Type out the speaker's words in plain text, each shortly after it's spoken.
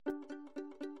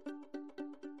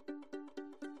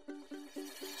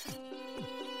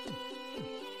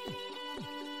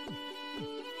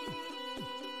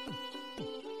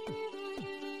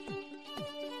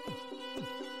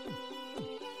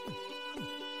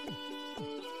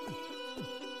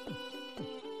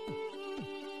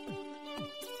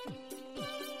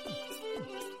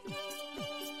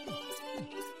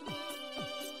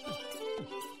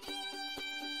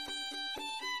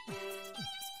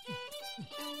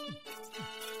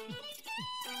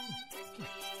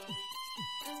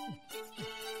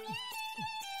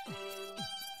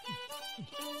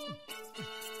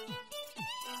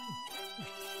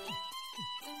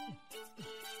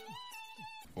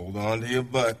Hold on to your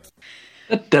butts.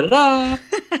 Da-da-da.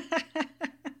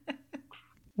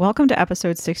 Welcome to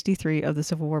episode 63 of the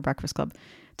Civil War Breakfast Club.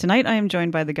 Tonight I am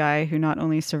joined by the guy who not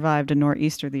only survived a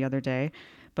nor'easter the other day,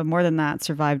 but more than that,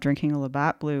 survived drinking a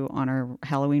Labatt Blue on our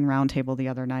Halloween roundtable the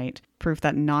other night. Proof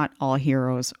that not all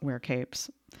heroes wear capes.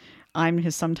 I'm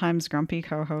his sometimes grumpy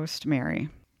co-host, Mary.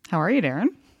 How are you, Darren?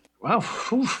 Well,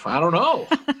 I don't know.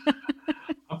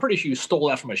 I'm pretty sure you stole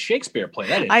that from a Shakespeare play.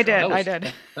 I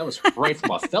did. That was right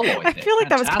from Othello, I think. I feel like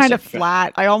that was kind of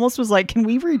flat. I almost was like, can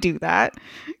we redo that?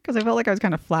 Because I felt like I was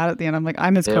kind of flat at the end. I'm like,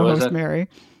 I'm his co-host, Mary.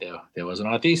 There was an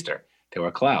Northeaster. There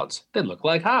were clouds. They looked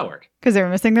like Howard. Because they were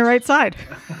missing their right side.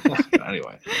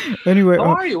 Anyway.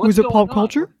 How are you? Was it pop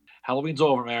culture? Halloween's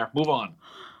over, Mayor. Move on.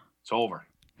 It's over.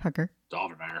 Hucker. It's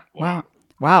over, Mayor.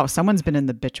 Wow. Someone's been in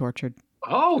the bitch orchard.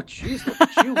 Oh, jeez,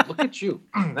 look at you.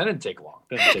 That didn't take long.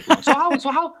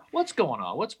 So what's going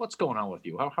on? What's going on with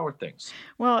you? How are things?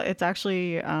 Well, it's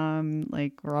actually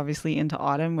like we're obviously into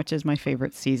autumn, which is my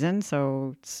favorite season.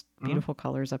 So it's beautiful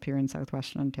colors up here in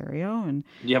southwestern Ontario. And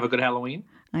you have a good Halloween?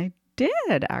 I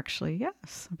did actually,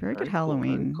 yes. Very good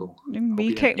Halloween. Cool.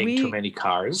 We too many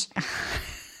cars.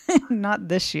 Not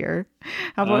this year.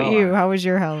 How about you? How was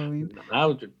your Halloween?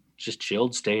 I just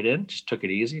chilled, stayed in, just took it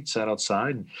easy, sat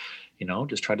outside, and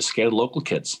just tried to scare the local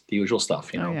kids, the usual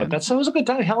stuff, Oh, yeah. But it was a good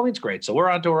time. Halloween's great. So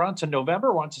we're on to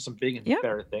November. We're on to some big and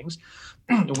better things.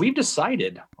 We've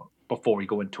decided, before we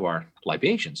go into our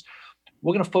libations,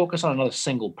 we're going to focus on another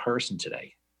single person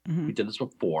today. Mm-hmm. We did this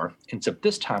before, except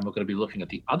this time we're going to be looking at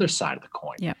the other side of the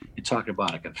coin. Yeah. You're talking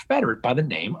about a Confederate by the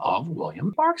name of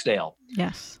William Barksdale.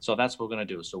 Yes. So that's what we're going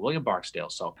to do. So William Barksdale.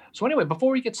 So anyway,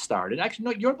 before we get started,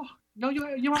 actually, you're damn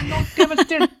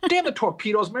the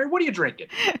torpedoes, Mary. What are you drinking?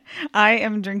 I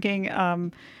am drinking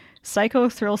Psycho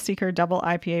Thrill Seeker Double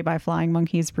IPA by Flying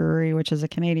Monkeys Brewery, which is a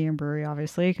Canadian brewery,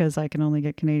 obviously, because I can only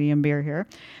get Canadian beer here.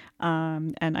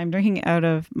 And I'm drinking out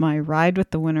of my Ride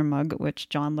with the Winter mug, which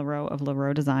John LaRoe of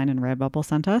LaRoe Design and Redbubble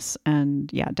sent us. And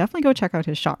yeah, definitely go check out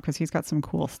his shop because he's got some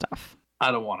cool stuff.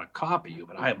 I don't want to copy you,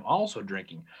 but I am also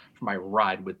drinking from my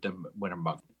Ride with the Winter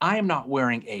mug. I am not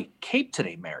wearing a cape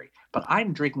today, Mary, but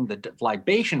I'm drinking the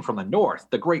libation from the north,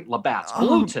 the Great Labatt's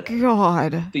Blue today.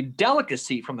 God. The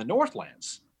delicacy from the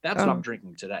Northlands. That's what I'm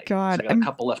drinking today. God. So I got a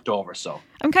couple left over, so.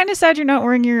 I'm kind of sad you're not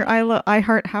wearing your I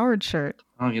Heart Howard shirt.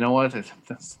 Oh, you know what?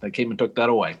 They came and took that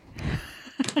away.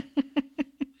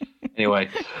 Anyway,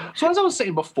 so as I was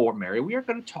saying before, Mary, we are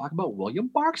going to talk about William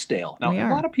Barksdale. Now,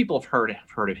 a lot of people have heard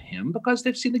of him because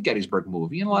they've seen the Gettysburg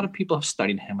movie, and a lot of people have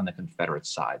studied him on the Confederate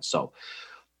side. So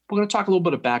we're going to talk a little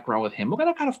bit of background with him. We're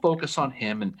going to kind of focus on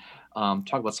him and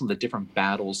talk about some of the different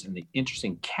battles and the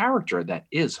interesting character that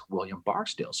is William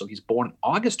Barksdale. So he's born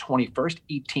August 21st,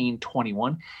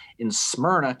 1821 in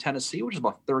Smyrna, Tennessee, which is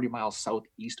about 30 miles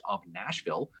southeast of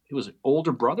Nashville. His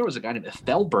older brother was a guy named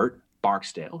Ethelbert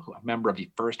Barksdale, a member of the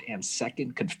First and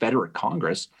Second Confederate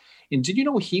Congress. And did you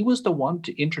know he was the one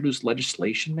to introduce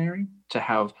legislation, Mary, to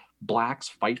have blacks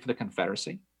fight for the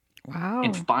Confederacy? Wow.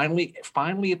 And finally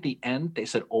at the end, they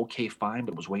said, okay, fine,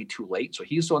 but it was way too late. So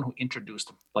he's the one who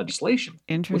introduced legislation,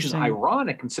 which is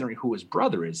ironic considering who his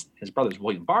brother is. His brother is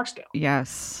William Barksdale.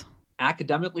 Yes.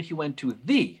 Academically, he went to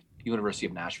the University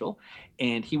of Nashville,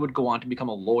 and he would go on to become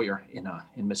a lawyer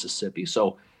in Mississippi.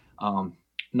 So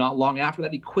not long after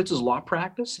that, he quits his law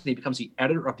practice, and he becomes the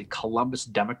editor of the Columbus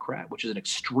Democrat, which is an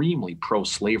extremely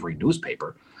pro-slavery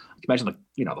newspaper. Imagine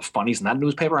the funnies in that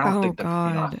newspaper. I don't think that.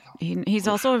 God. He's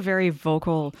also a very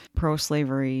vocal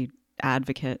pro-slavery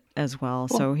advocate as well.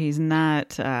 So he's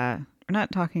not. We're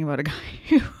not talking about a guy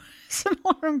who's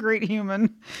a great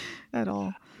human at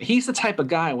all. He's the type of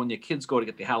guy when your kids go to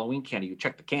get the Halloween candy, you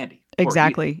check the candy.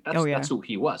 Exactly. That's who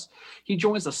he was. He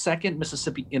joins the 2nd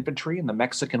Mississippi Infantry in the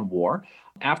Mexican War.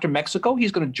 After Mexico,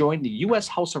 he's going to join the U.S.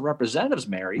 House of Representatives,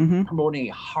 Mary, promoting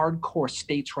a hardcore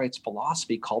states' rights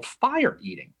philosophy called fire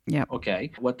eating. Yeah.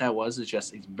 Okay. What that was is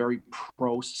just a very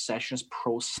pro-secessionist,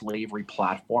 pro-slavery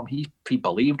platform. He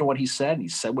believed in what he said, and he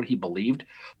said what he believed.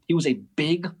 He was a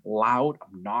big, loud,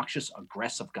 obnoxious,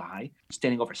 aggressive guy,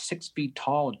 standing over 6 feet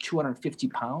tall and 250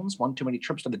 pounds. One too many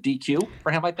trips to the DQ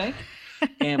for him, I think.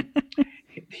 And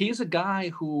he's a guy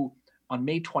who, on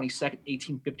May 22nd,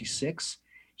 1856,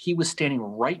 he was standing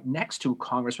right next to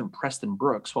Congressman Preston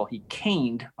Brooks while he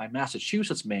caned by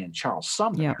Massachusetts man Charles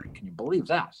Sumner. Yep. Can you believe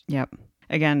that? Yep.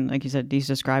 Again, like you said, he's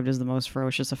described as the most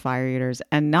ferocious of fire eaters.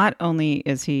 And not only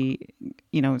is he,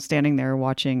 standing there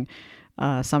watching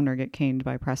Sumner get caned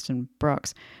by Preston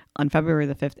Brooks, on February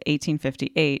the 5th,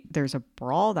 1858, there's a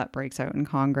brawl that breaks out in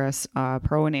Congress,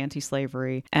 pro and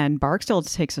anti-slavery, and Barksdale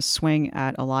takes a swing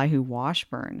at Elihu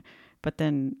Washburn, But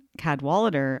then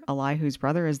Cadwallader, Elihu's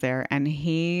brother, is there, and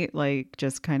he like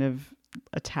just kind of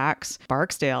attacks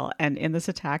Barksdale. And in this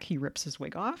attack, he rips his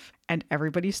wig off, and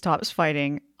everybody stops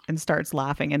fighting and starts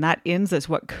laughing. And that ends as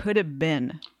what could have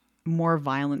been more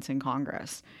violence in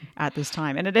Congress at this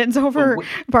time. And it ends over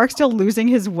Barksdale losing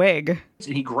his wig.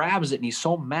 And he grabs it and he's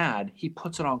so mad, he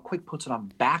puts it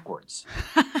on backwards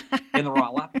in the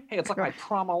wrong lap. Hey, it's like my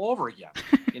prom all over again.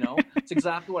 It's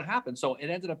exactly what happened. So it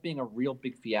ended up being a real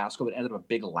big fiasco. It ended up a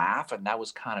big laugh, and that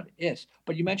was kind of it.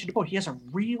 But you mentioned before, he has a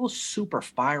real super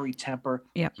fiery temper.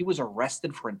 Yep. He was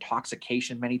arrested for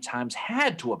intoxication many times.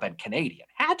 Had to have been Canadian.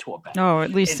 Had to have been. Oh,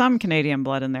 at least some Canadian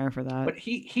blood in there for that. But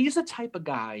he's the type of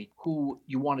guy who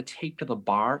you want to take to the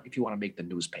bar if you want to make the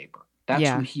newspaper. That's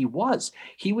who he was.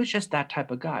 He was just that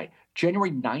type of guy.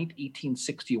 January 9th,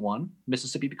 1861,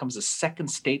 Mississippi becomes the second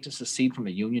state to secede from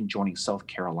the Union, joining South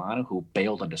Carolina, who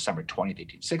bailed on December 20th,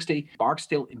 1860.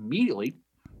 Barksdale immediately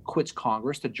quits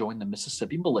Congress to join the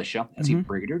Mississippi Militia as a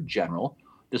brigadier general.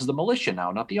 This is the militia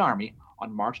now, not the army,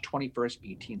 on March 21st,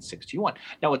 1861.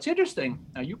 Now, what's interesting,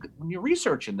 when you're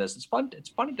researching this, it's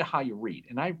funny to how you read.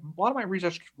 And a lot of my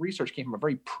research came from a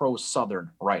very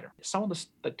pro-Southern writer. Some of this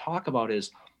that talk about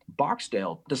is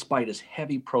Barksdale, despite his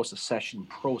heavy pro-secession,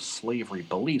 pro-slavery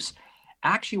beliefs,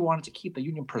 actually wanted to keep the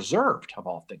Union preserved, of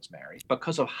all things, Mary.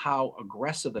 Because of how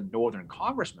aggressive the Northern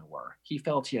congressmen were, he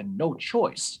felt he had no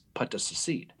choice but to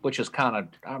secede, which is kind of,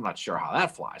 I'm not sure how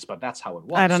that flies, but that's how it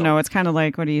was. I don't know. It's kind of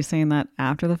like, what are you saying, that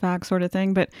after the fact sort of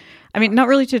thing? But I mean, not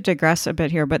really to digress a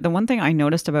bit here, but the one thing I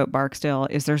noticed about Barksdale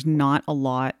is there's not a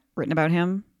lot written about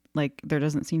him. Like, there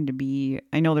doesn't seem to be,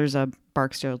 I know there's a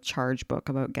Barksdale charge book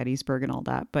about Gettysburg and all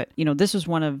that, but this was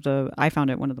I found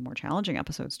it one of the more challenging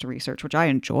episodes to research, which I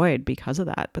enjoyed because of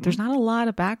that. But there's not a lot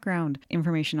of background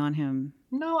information on him.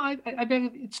 No, I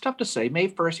mean, it's tough to say. May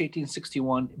 1st,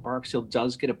 1861, Barksdale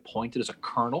does get appointed as a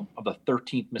colonel of the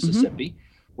 13th Mississippi,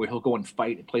 where he'll go and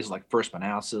fight in places like First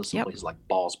Manassas and places like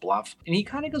Ball's Bluff. And he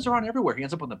kind of goes around everywhere. He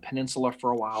ends up on the peninsula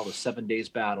for a while, the 7 Days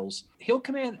battles. He'll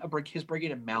command his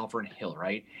brigade at Malvern Hill,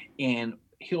 right? And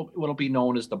what'll be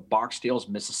known as the Barksdale's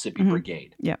Mississippi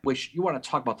Brigade, which you want to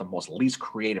talk about the most least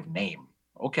creative name.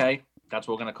 Okay, that's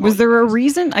what we're going to call it. Was there a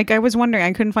reason? Like, I was wondering,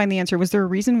 I couldn't find the answer. Was there a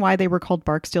reason why they were called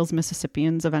Barksdale's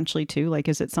Mississippians eventually too? Like,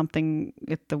 is it something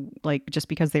just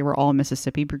because they were all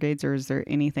Mississippi brigades, or is there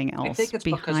anything else? I think it's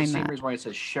because the same reason why it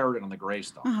says Sheridan on the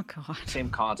gravestone. Oh God, same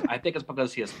concept. I think it's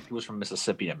because he was from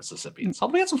Mississippi and Mississippi. So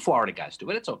we had some Florida guys do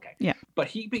it. It's okay. Yeah, but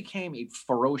he became a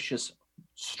ferocious,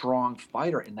 strong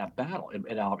fighter in that battle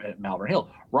at Malvern Hill.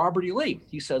 Robert E. Lee,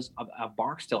 he says of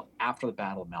Barksdale after the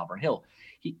Battle of Malvern Hill,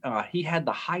 he had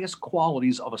the highest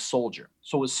qualities of a soldier.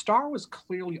 So his star was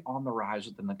clearly on the rise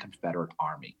within the Confederate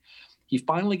Army. He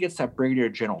finally gets that brigadier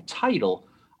general title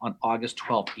on August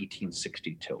 12,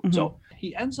 1862. So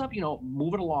he ends up,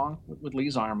 moving along with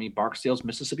Lee's army. Barksdale's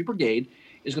Mississippi Brigade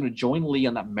is going to join Lee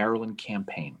on that Maryland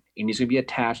campaign. And he's going to be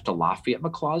attached to Lafayette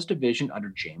McLaw's division under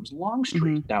James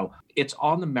Longstreet. Now, it's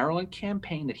on the Maryland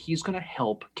campaign that he's going to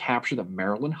help capture the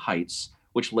Maryland Heights,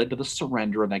 which led to the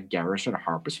surrender of that garrison at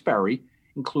Harper's Ferry,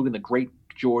 including the great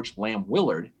George Lamb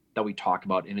Willard that we talked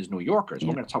about in his New Yorkers.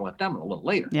 We're going to talk about them a little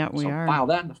later. Yeah, we are. File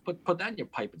that and put that in your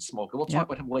pipe and smoke it. We'll talk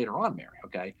about him later on, Mary,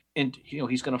 okay? And,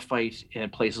 he's going to fight in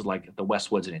places like the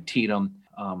Westwoods and Antietam.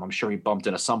 I'm sure he bumped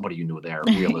into somebody you knew there,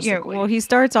 realistically. Well, he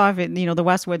starts off in, the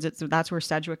Westwoods. That's where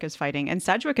Sedgwick is fighting. And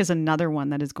Sedgwick is another one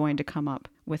that is going to come up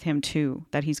with him, too,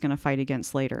 that he's going to fight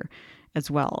against later as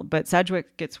well. But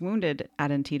Sedgwick gets wounded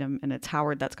at Antietam, and it's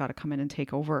Howard that's got to come in and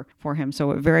take over for him.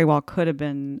 So it very well could have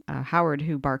been Howard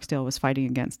who Barksdale was fighting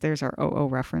against. There's our OO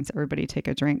reference. Everybody take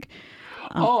a drink.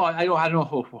 I don't know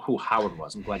who Howard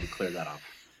was. I'm glad you cleared that up.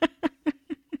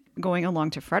 Going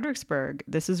along to Fredericksburg,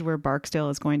 this is where Barksdale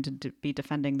is going to be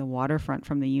defending the waterfront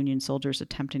from the Union soldiers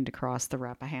attempting to cross the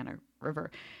Rappahannock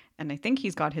River. And I think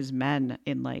he's got his men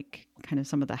in kind of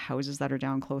some of the houses that are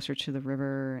down closer to the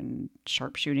river and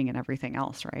sharpshooting and everything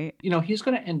else, right? He's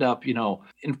going to end up,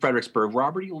 in Fredericksburg.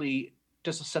 Robert E. Lee,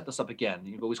 just to set this up again,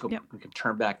 we can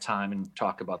turn back time and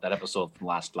talk about that episode from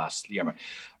last year. But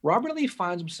Robert Lee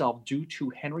finds himself, due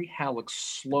to Henry Halleck's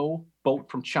slow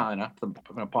boat from China,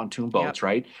 the pontoon boats,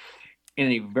 right,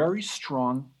 in a very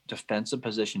strong defensive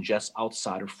position just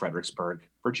outside of Fredericksburg,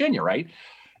 Virginia, right?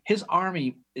 His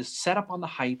army is set up on the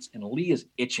heights, and Lee is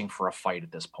itching for a fight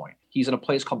at this point. He's in a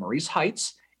place called Maurice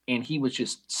Heights, and he was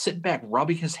just sitting back,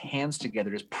 rubbing his hands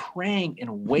together, just praying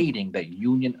and waiting that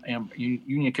Union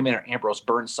Commander Ambrose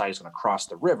Burnside is going to cross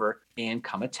the river and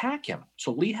come attack him.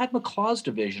 So Lee had McLaw's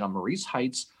division on Maurice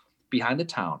Heights behind the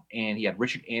town, and he had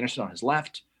Richard Anderson on his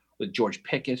left with George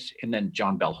Pickett and then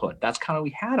John Bell Hood. That's kind of how we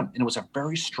had him, and it was a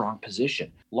very strong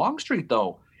position. Longstreet,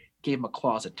 though, gave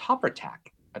McLaws a tougher task,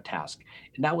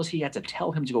 and that was he had to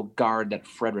tell him to go guard that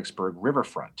Fredericksburg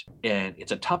riverfront. And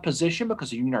it's a tough position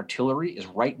because the Union artillery is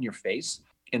right in your face,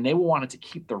 and they wanted to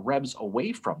keep the Rebs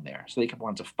away from there, so they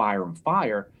wanted to fire and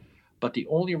fire. But the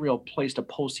only real place to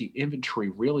post the infantry,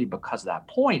 really, because of that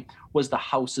point, was the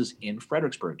houses in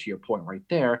Fredericksburg, to your point right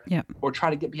there, or try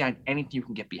to get behind anything you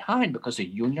can get behind because the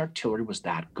Union artillery was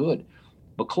that good.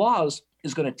 McLaws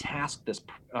is going to task this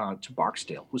to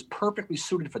Barksdale, who's perfectly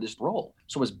suited for this role.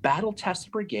 So his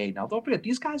battle-tested brigade, now don't forget,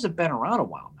 these guys have been around a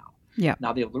while now. Yeah.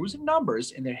 Now they're losing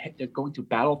numbers, and they're going through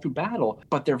battle,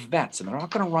 but they're vets, and they're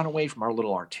not going to run away from our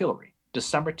little artillery.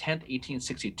 December 10th,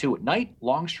 1862 at night,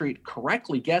 Longstreet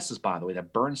correctly guesses, by the way,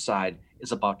 that Burnside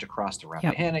is about to cross the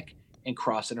Rappahannock and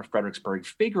cross into Fredericksburg,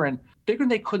 figuring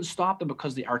they couldn't stop them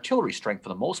because of the artillery strength for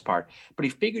the most part, but he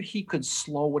figured he could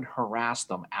slow and harass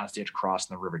them as they're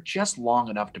crossing the river just long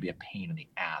enough to be a pain in the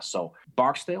ass. So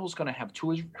Barksdale is going to have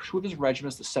two of his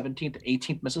regiments, the 17th and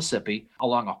 18th Mississippi,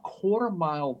 along a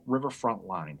quarter-mile riverfront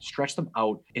line, stretch them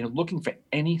out and looking for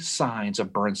any signs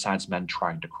of Burnside's men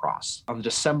trying to cross. On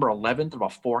December 11th,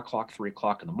 about 4 o'clock, 3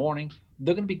 o'clock in the morning,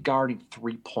 they're going to be guarding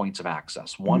 3 points of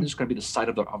access. One is going to be the site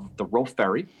of the Roe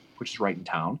Ferry, which is right in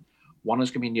town. One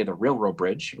is going to be near the railroad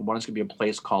bridge, and one is going to be a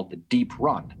place called the Deep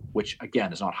Run, which,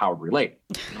 again, is not Howard related,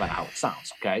 no matter how it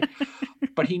sounds, okay?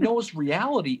 But he knows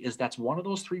reality is that's one of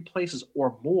those 3 places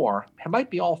or more, it might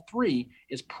be all 3,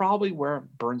 is probably where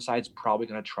Burnside's probably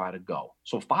going to try to go.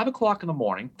 So 5 o'clock in the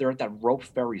morning, they're at that Rope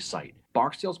Ferry site.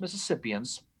 Barksdale's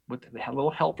Mississippians, they had a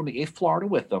little help from the 8th Florida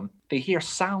with them, they hear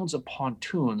sounds of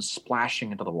pontoons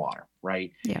splashing into the water,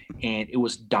 right? Yeah. And it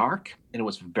was dark, and it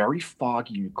was very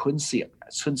foggy. You couldn't see it.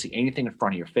 You couldn't see anything in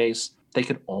front of your face. They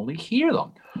could only hear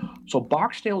them. So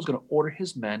Barksdale was going to order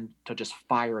his men to just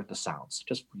fire at the sounds.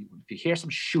 Just if you hear some,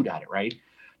 shoot at it, right?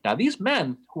 Now, these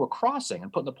men who were crossing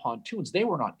and putting the pontoons, they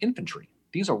were not infantry.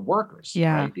 These are workers.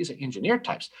 Yeah. Right? These are engineer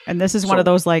types. And this is one of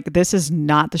those, like, this is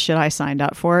not the shit I signed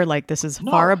up for. Like, this is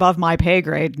far above my pay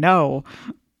grade. No,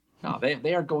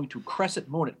 they are going to crescent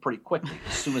moon it pretty quickly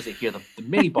as soon as they hear the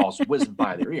mini balls whizzing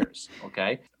by their ears,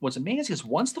 okay? What's amazing is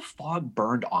once the fog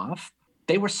burned off,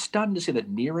 they were stunned to see the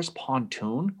nearest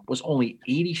pontoon was only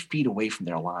 80 feet away from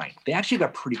their line. They actually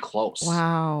got pretty close.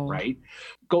 Wow. Right?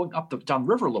 Going up down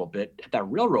river a little bit, at that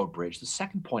railroad bridge, the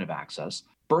second point of access,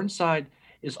 Burnside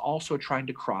is also trying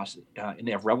to cross, and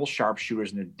they have rebel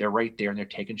sharpshooters, and they're right there, and they're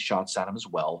taking shots at them as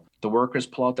well. The workers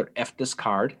pull out their F this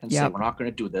card and say, we're not going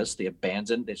to do this. They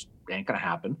abandon. This ain't going to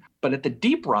happen. But at the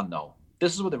Deep Run, though,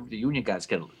 this is where the Union guys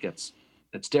gets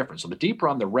it's different. So the Deep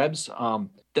Run, the Rebs,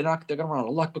 they're going to run out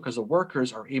of luck because the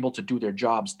workers are able to do their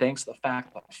jobs thanks to the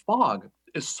fact that the fog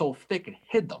is so thick it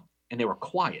hid them, and they were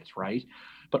quiet, right?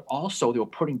 But also they were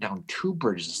putting down 2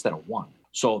 bridges instead of 1.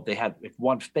 So they had, if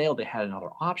one failed, they had another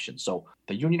option. So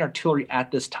the Union artillery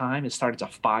at this time is starting to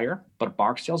fire, but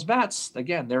Barksdale's vets,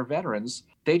 again, they're veterans.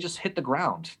 They just hit the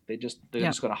ground. They're just going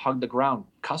to hug the ground,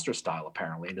 Custer style,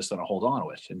 apparently, and just going to hold on to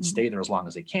it and stay there as long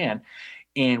as they can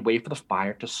and wait for the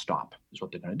fire to stop is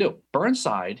what they're going to do.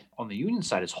 Burnside, on the Union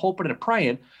side, is hoping and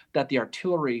praying that the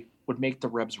artillery would make the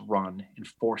Rebs run and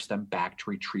force them back to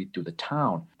retreat through the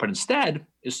town. But instead,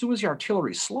 as soon as the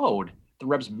artillery slowed, the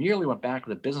Rebs merely went back to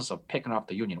the business of picking off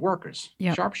the Union workers,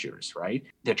 sharpshooters, right?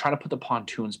 They're trying to put the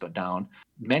pontoons down.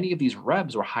 Many of these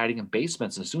Rebs were hiding in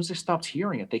basements. As soon as they stopped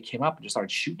hearing it, they came up and just started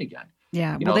shooting again.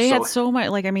 Yeah, they had so much,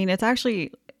 like, I mean, it's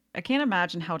actually, I can't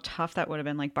imagine how tough that would have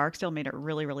been. Like, Barksdale made it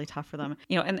really, really tough for them.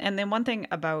 And then one thing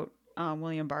about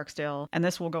William Barksdale, and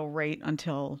this will go right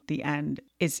until the end,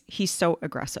 is he's so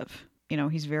aggressive.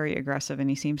 He's very aggressive,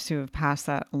 and he seems to have passed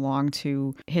that along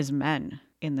to his men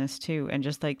in this too, and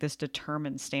just like this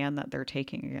determined stand that they're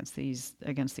taking against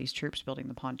these troops building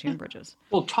the pontoon bridges.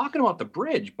 Well, talking about the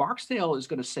bridge, Barksdale is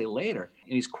going to say later,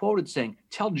 and he's quoted saying,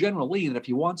 "Tell General Lee that if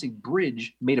he wants a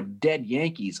bridge made of dead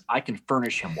Yankees, I can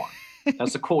furnish him one."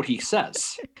 That's the quote he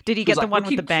says. Did he get the one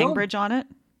with the bang bridge on it?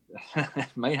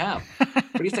 Might have,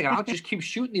 but he's thinking, I'll just keep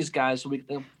shooting these guys. So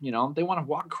they want to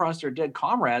walk across their dead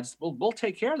comrades. We'll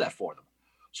take care of that for them.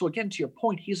 So again, to your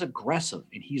point, he's aggressive,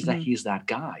 and he's that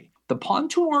guy. The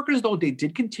pontoon workers, though, they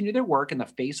did continue their work in the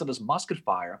face of this musket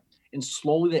fire, and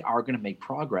slowly they are going to make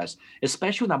progress,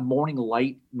 especially when that morning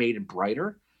light made it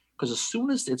brighter. Because as soon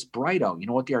as it's bright out, you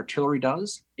know what the artillery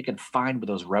does? It can find where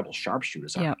those rebel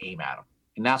sharpshooters are and aim at them.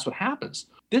 And that's what happens.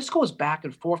 This goes back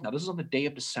and forth. Now, this is on the day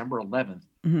of December 11th.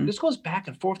 This goes back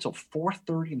and forth till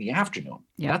 4:30 in the afternoon.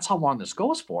 That's how long this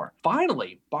goes for.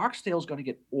 Finally, Barksdale's going to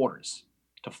get orders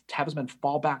to have his men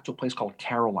fall back to a place called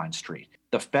Caroline Street.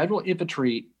 The Federal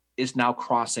infantry is now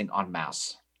crossing en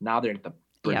masse. Now they're at the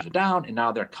bridges are down, and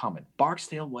now they're coming.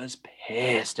 Barksdale was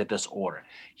pissed at this order.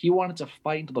 He wanted to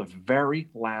fight until the very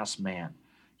last man.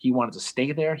 He wanted to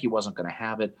stay there. He wasn't going to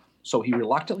have it. So he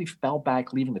reluctantly fell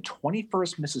back, leaving the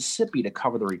 21st Mississippi to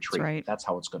cover the retreat. That's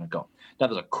how it's going to go. Now,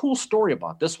 there's a cool story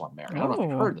about this one, Mary. I don't know if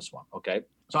you've heard this one, okay?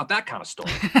 It's not that kind of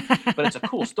story, but it's a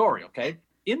cool story, okay?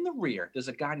 In the rear, there's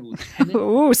a guy named Lieutenant...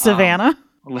 Ooh, Savannah.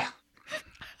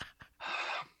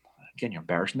 Again, you're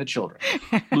embarrassing the children.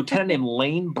 Lieutenant named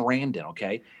Lane Brandon,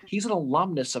 okay? He's an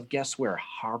alumnus of, guess where?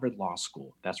 Harvard Law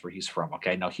School. That's where he's from,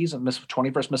 okay? Now, he's a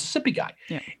 21st Mississippi guy,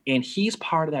 and he's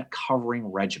part of that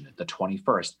covering regiment, the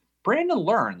 21st. Brandon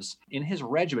learns in his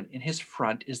regiment, in his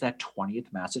front, is that 20th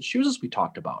Massachusetts we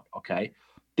talked about, okay?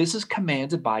 This is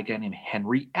commanded by a guy named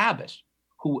Henry Abbott,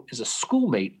 who is a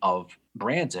schoolmate of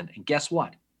Brandon, and guess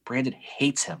what? Brandon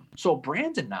hates him. So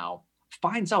Brandon now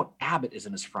finds out Abbott is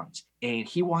in his front, and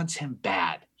he wants him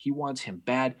bad.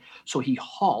 So he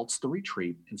halts the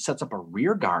retreat and sets up a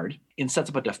rear guard and sets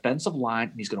up a defensive line,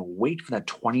 and he's going to wait for that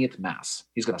 20th Mass.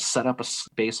 He's going to set up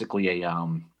basically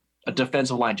a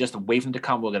defensive line just to wait for them to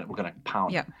come. We're going to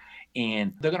pound them.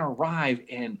 And they're going to arrive,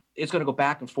 and it's going to go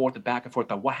back and forth and back and forth.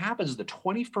 Now, what happens is the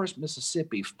 21st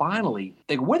Mississippi finally,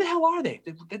 they go, where the hell are they?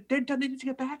 They need to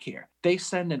get back here. They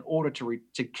send an order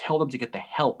to tell them to get the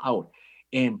hell out.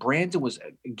 And Brandon was,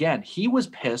 again, he was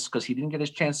pissed because he didn't get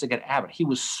his chance to get Abbott. He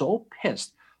was so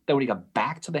pissed that when he got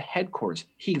back to the headquarters,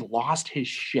 he lost his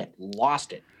shit,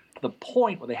 lost it, to the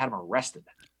point where they had him arrested.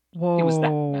 Whoa. He was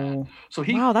that mad. So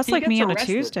wow, that's like me on a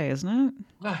Tuesday, isn't it?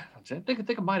 I think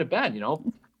it might have been,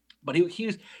 But he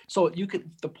was, so you could,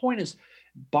 the point is,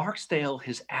 Barksdale,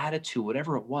 his attitude,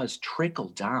 whatever it was,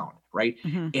 trickled down, right?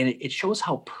 Mm-hmm. And it shows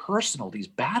how personal these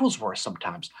battles were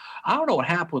sometimes. I don't know what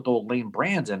happened with old Lane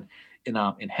Brandon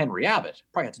in Henry Abbott.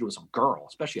 Probably had to do with some girl,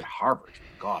 especially at Harvard.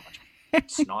 God,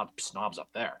 snobs up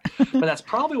there. But that's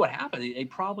probably what happened. It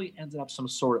probably ended up some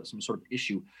sort of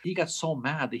issue. He got so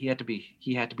mad that he had to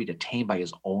be detained by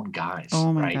his own guys.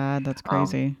 Oh my right? God, that's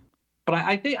crazy. But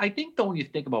I think though, when you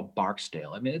think about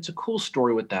Barksdale, I mean, it's a cool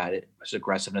story with that, his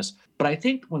aggressiveness. But I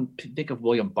think when you think of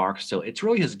William Barksdale, it's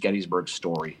really his Gettysburg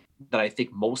story that I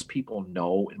think most people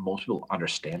know and most people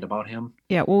understand about him.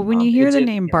 Yeah, well, when you hear the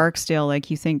name Barksdale,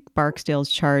 like you think Barksdale's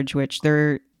Charge, which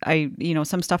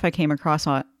some stuff I came across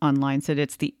online said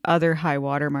it's the other high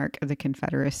watermark of the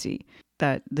Confederacy,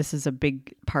 that this is a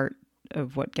big part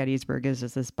of what Gettysburg is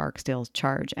this Barksdale's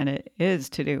Charge. And it is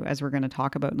to do, as we're going to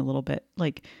talk about in a little bit,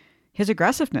 like his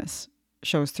aggressiveness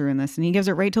shows through in this, and he gives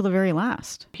it right till the very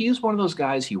last. He's one of those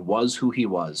guys. He was who he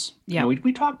was. Yeah.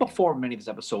 We talked before in many of these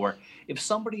episodes where if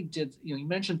somebody did, you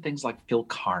mentioned things like Phil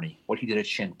Kearny, what he did at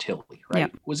Chantilly,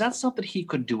 right? Yeah. Was that something he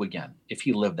could do again if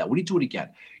he lived that? Would he do it again?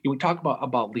 We talk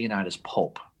about Leonidas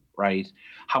Pope, right?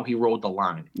 How he rode the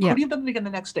line. Yeah. Could he have done it again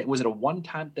the next day? Was it a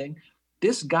one-time thing?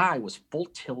 This guy was full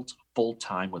tilt, full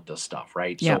time with this stuff,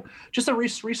 right? Yeah. So just to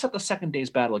reset the second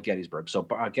day's battle at Gettysburg. So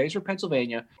Gettysburg,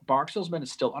 Pennsylvania, Barksdale's men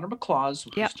is still under McLaws,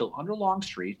 which is still under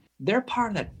Longstreet. They're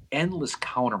part of that endless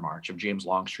countermarch of James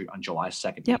Longstreet on July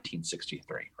 2nd,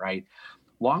 1863, right?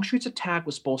 Longstreet's attack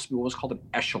was supposed to be what was called an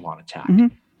echelon attack,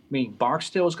 meaning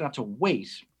Barksdale was going to have to wait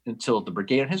until the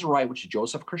brigade on his right, which is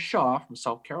Joseph Kershaw from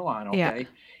South Carolina,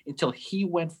 until he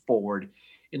went forward.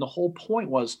 And the whole point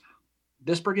was,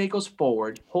 this brigade goes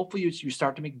forward. Hopefully, you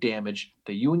start to make damage.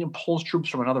 The Union pulls troops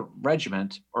from another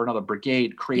regiment or another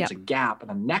brigade, creates a gap, and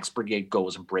the next brigade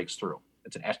goes and breaks through.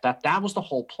 That was the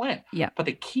whole plan. Yeah. But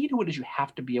the key to it is you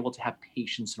have to be able to have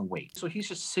patience and wait. So he's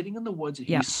just sitting in the woods and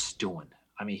he's stewing.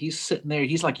 I mean, he's sitting there.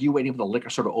 He's like you waiting for the liquor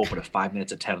store to open at 5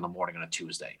 minutes at 10 in the morning on a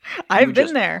Tuesday. I've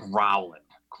been there. Growling.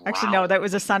 Actually, no, that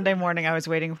was a Sunday morning. I was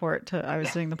waiting for it I was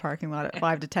sitting in the parking lot at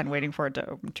 5 to 10 waiting for it to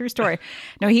open. True story.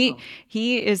 No,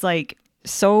 he is like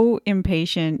so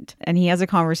impatient, and he has a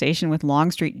conversation with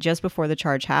Longstreet just before the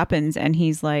charge happens, and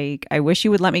he's like, I wish you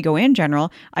would let me go in,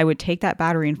 General. I would take that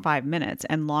battery in 5 minutes.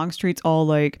 And Longstreet's all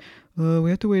like, we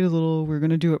have to wait a little, we're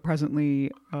gonna do it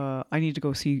presently. I need to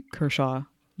go see Kershaw.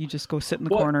 You just go sit in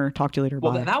the corner, talk to you later.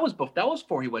 Well, bye. that was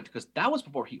before he went, because that was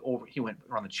before he went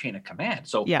around the chain of command.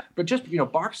 So but just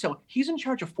Barksdale, he's in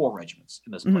charge of 4 regiments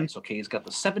in this place. Okay, he's got the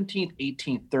 17th,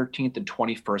 18th, 13th, and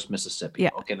 21st Mississippi.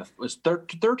 Okay, the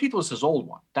 13th was his old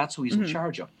one. That's who he's in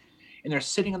charge of, and they're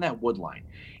sitting on that wood line.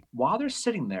 While they're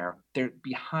sitting there, they're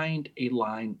behind a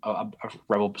line of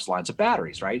rebel lines of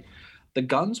batteries, right? The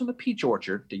guns from the Peach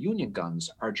Orchard, the Union guns,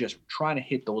 are just trying to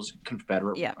hit those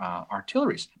Confederate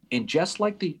artilleries. And just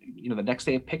like the next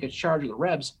day of Pickett's charge of the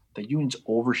Rebs, the Union's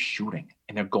overshooting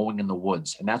and they're going in the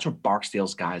woods. And that's where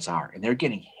Barksdale's guys are. And they're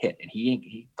getting hit. And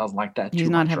he doesn't like that. He's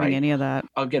not having any of that.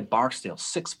 Again, Barksdale,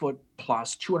 6 foot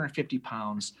plus, 250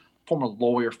 pounds, former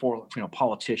lawyer, for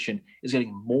politician, is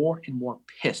getting more and more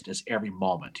pissed as every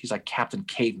moment. He's like Captain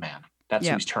Caveman. That's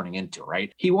who he's turning into,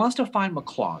 right? He wants to find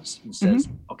McLaws and says,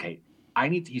 okay,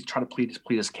 he's trying to plead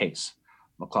his case.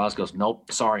 McLaws goes, nope,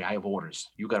 sorry, I have orders.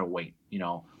 You got to wait,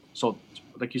 So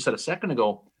like you said a second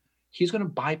ago, he's going to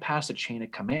bypass the chain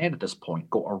of command at this point,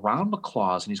 go around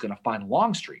McLaws, and he's going to find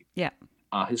Longstreet,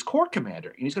 his corps commander,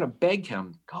 and he's going to beg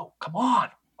him, go, come on,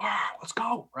 let's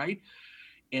go, right?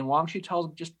 And Longstreet tells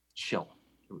him, just chill.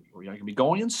 We're going to be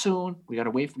going in soon. We got to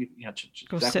wait for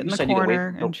go sit in the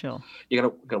corner and chill. You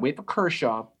got to wait for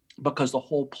Kershaw, because the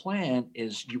whole plan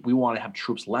is we want to have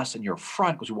troops less in your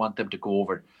front because we want them to go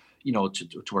over,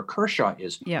 to where Kershaw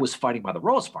is, who was fighting by the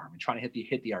Rose Farm and trying to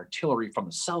hit the artillery from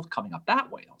the south coming up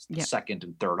that way. The second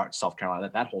and third South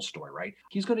Carolina, that whole story, right?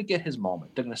 He's going to get his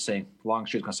moment. They're going to say,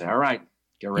 Longstreet's going to say, all right,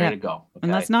 get ready to go. Okay?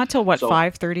 And that's not till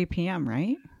 5:30 p.m.,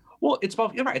 right? Well, it's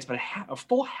about a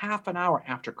full half an hour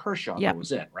after Kershaw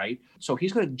goes in, right? So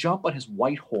he's going to jump on his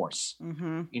white horse,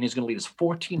 and he's going to lead his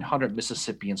 1,400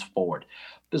 Mississippians forward.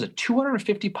 There's a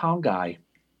 250-pound guy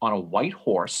on a white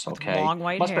horse, with long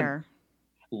white hair.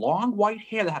 Long white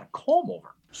hair that had a comb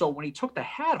over. So when he took the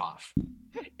hat off,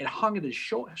 it hung at his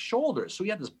shoulders. So he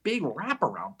had this big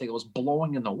wraparound thing that was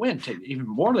blowing in the wind, to even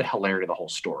more of the hilarity of the whole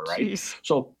story, right? Jeez.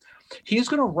 So he's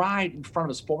going to ride in front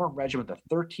of his former regiment, the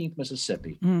 13th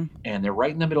Mississippi, and they're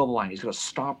right in the middle of the line. He's going to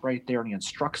stop right there, and he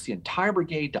instructs the entire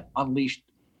brigade to unleash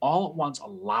all at once a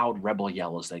loud rebel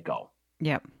yell as they go.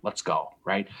 Yep. Let's go,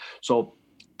 right? So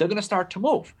they're going to start to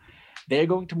move. They're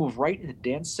going to move right into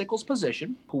Dan Sickles'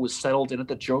 position, who was settled in at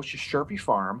the Joe Sherfy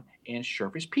farm and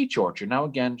Sherfy's peach orchard. Now,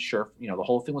 again, the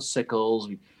whole thing was Sickles.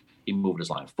 He moved his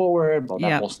line forward, tell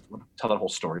that whole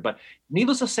story. But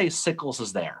needless to say, Sickles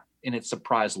is there. And it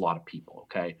surprised a lot of people,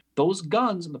 okay? Those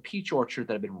guns in the peach orchard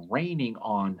that have been raining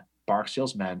on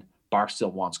Barksdale's men,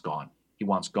 Barksdale wants gone. He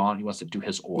wants gone. He wants to do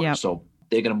his orders. Yep. So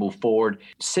they're going to move forward.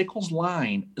 Sickles'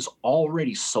 line is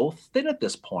already so thin at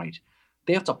this point,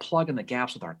 they have to plug in the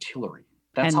gaps with artillery.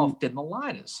 That's how thin the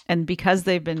line is. And because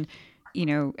they've been,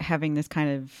 having this kind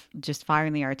of just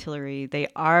firing the artillery, they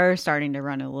are starting to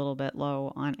run a little bit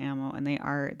low on ammo, and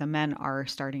the men are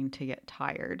starting to get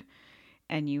tired.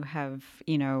 And you have,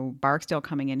 Barksdale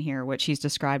coming in here, which he's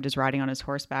described as riding on his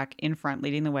horseback in front,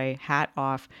 leading the way, hat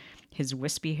off, his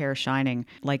wispy hair shining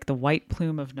like the white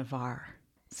plume of Navarre.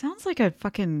 Sounds like a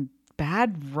fucking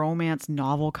bad romance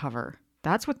novel cover.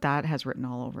 That's what that has written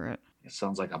all over it. It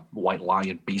sounds like a White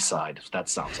Lion B-side. That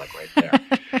sounds like right there,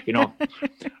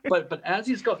 But as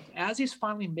he's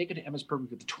finally making it to Emmitsburg,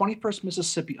 the 21st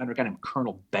Mississippi under a guy named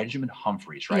Colonel Benjamin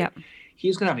Humphreys, right? Yep.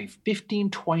 He's going to have a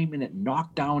 15, 20-minute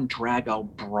knockdown,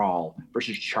 drag-out brawl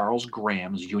versus Charles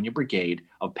Graham's Union Brigade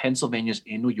of Pennsylvanians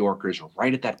and New Yorkers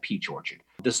right at that peach orchard.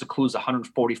 This includes the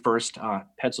 141st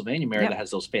Pennsylvania Mary that has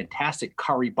those fantastic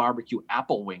curry barbecue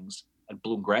apple wings at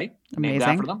Bloom Gray. Amazing. Named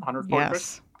after them, 141st.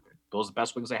 Yes. Those are the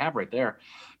best wings they have right there.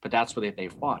 But that's where they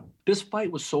fought. This fight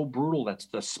was so brutal that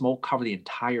the smoke covered the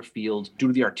entire field. Due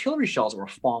to the artillery shells that were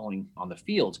falling on the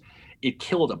fields, it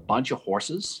killed a bunch of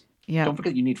horses. Yeah. Don't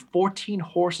forget, you need 14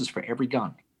 horses for every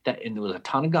gun. And there was a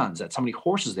ton of guns. That's how many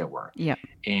horses there were. Yeah.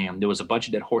 And there was a bunch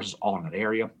of dead horses all in that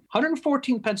area.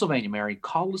 114 Pennsylvania, Mary,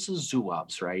 colossus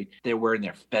Zouaves, right? They're wearing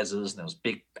their fezzes and those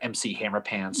big MC Hammer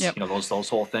pants, those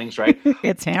whole things, right?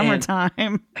 It's hammer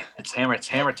time. It's hammer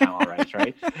time, all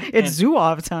right? It's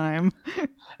Zouave time.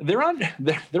 They're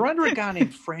under a guy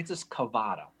named Francis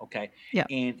Cavada, okay? Yeah.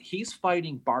 And he's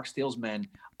fighting Barksdale's men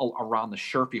around the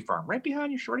Sherfy farm, right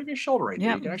behind your shoulder right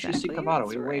there. You can actually see Cavada.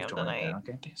 We waved to him right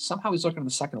there, okay? Somehow he's looking in the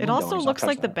second window. It also looks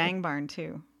like the Bang Barn,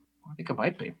 too. I think it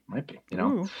might be,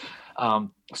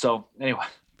 So anyway,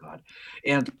 God.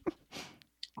 And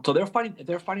so they're fighting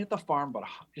at the farm,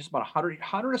 just about 100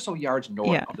 or so yards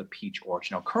north of the peach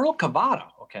orchard. Now, Colonel Cavada,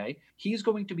 okay, he's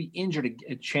going to be injured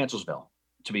at Chancellorsville,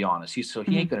 to be honest. He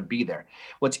ain't going to be there.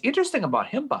 What's interesting about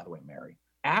him, by the way, Mary,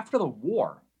 after the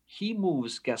war, he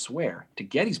moves, guess where? To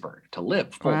Gettysburg to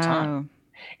live full time.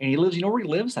 And he lives, where he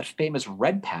lives? That famous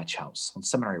Red Patch House on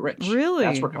Seminary Ridge. Really?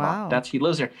 That's where he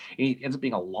lives there. He ends up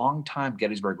being a long-time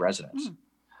Gettysburg resident.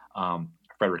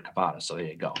 Frederick Cavada. So there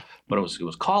you go. But it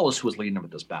was Collis who was leading them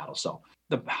at this battle. So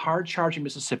the hard-charging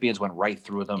Mississippians went right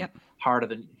through them,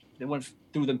 they went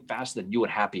through them faster than you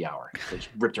at happy hour. They just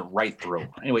ripped it right through.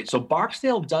 Anyway, so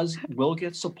Barksdale will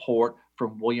get support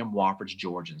from William Wofford's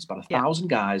Georgians, about 1,000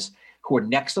 guys. who are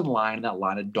next in line in that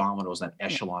line of dominoes, that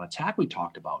echelon attack we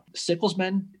talked about. The Sickles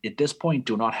men at this point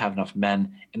do not have enough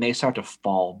men, and they start to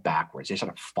fall backwards. They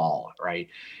start to fall, right?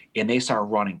 And they start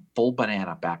running full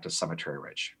banana back to Cemetery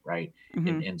Ridge, right?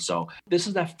 And so this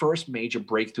is that first major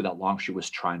breakthrough that Longstreet was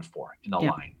trying for in the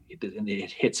line. And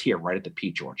it hits here right at the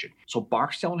Peach Orchard. So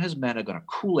Barksdale and his men are going to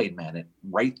Kool-Aid Man it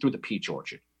right through the Peach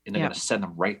Orchard. And they're going to send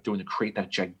them right through and create that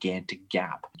gigantic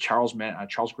gap. Charles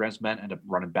Graham's men end up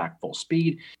running back full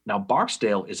speed. Now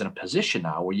Barksdale is in a position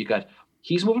now where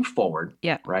he's moving forward,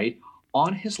 right?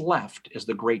 On his left is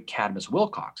the great Cadmus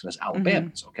Wilcox and his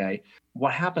Alabamans, okay?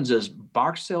 What happens is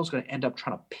Barksdale's going to end up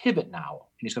trying to pivot now,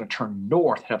 and he's going to turn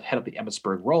north, head up the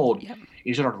Emmitsburg Road. And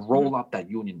he's going to roll up that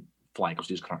Union flank, which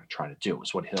he's going to try to do.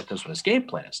 That's what his game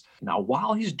plan is. Now,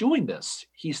 while he's doing this,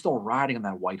 he's still riding on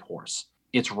that white horse.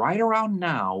 It's right around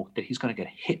now that he's going to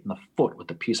get hit in the foot with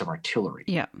a piece of artillery.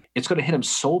 It's going to hit him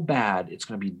so bad, it's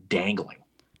going to be dangling.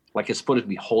 Like his foot is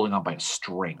going to be holding on by a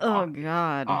string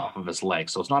off of his leg.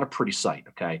 So it's not a pretty sight,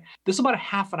 okay? This is about a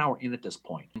half an hour in at this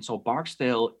point. And so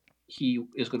Barksdale, he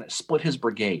is going to split his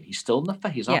brigade. He's still in the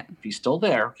fight. He's still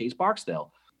there. Okay, he's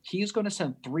Barksdale. He's going to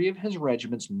send 3 of his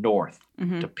regiments north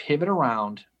to pivot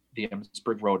around the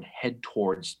Emmitsburg Road and head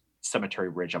towards Cemetery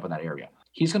Ridge up in that area.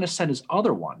 He's going to send his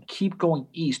other one, keep going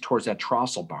east towards that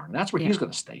Trossel barn. And that's where he's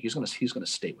going to stay. He's going to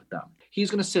stay with them.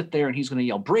 He's going to sit there and he's going to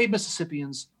yell, "Brave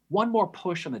Mississippians, one more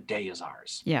push and the day is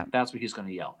ours." That's what he's going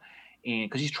to yell. And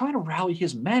because he's trying to rally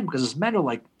his men, because his men are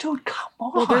like, dude, come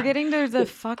on. Well, they're getting to the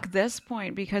fuck this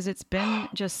point because it's been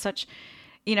just such,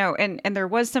 and there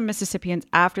was some Mississippians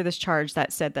after this charge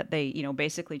that said that they,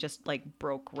 basically just like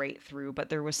broke right through. But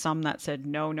there was some that said,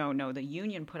 no, the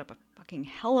Union put up a fucking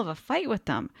hell of a fight with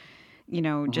them.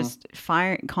 Just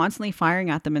constantly firing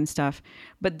at them and stuff.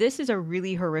 But this is a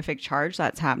really horrific charge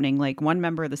that's happening. Like one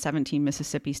member of the 17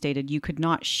 Mississippi stated, you could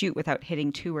not shoot without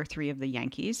hitting 2 or 3 of the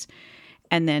Yankees.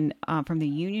 And then from the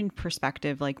Union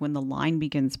perspective, like when the line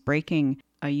begins breaking,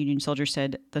 a Union soldier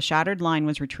said, the shattered line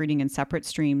was retreating in separate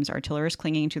streams, artillerists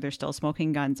clinging to their still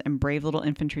smoking guns, and brave little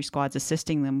infantry squads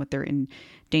assisting them with their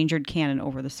endangered cannon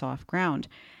over the soft ground.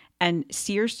 And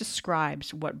Sears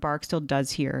describes what Barksdale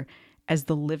does here as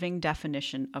the living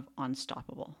definition of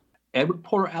unstoppable. Edward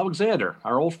Porter Alexander,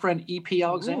 our old friend E.P.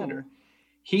 Alexander,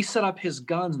 he set up his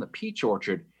guns in the Peach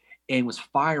Orchard and was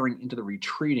firing into the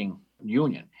retreating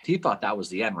Union. He thought that was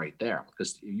the end right there,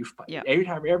 because every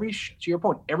time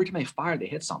they fired, they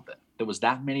hit something. There was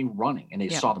that many running, and they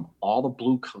saw them, all the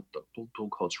blue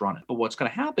coats running. But what's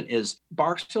going to happen is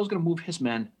Barksdale's going to move his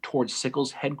men towards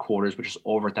Sickles' headquarters, which is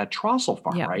over at that Trossel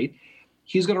farm, right?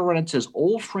 He's going to run into his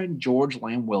old friend George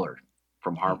Lamb Willard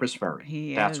from Harper's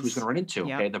Ferry. That's who he's going to run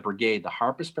into, okay? The brigade, the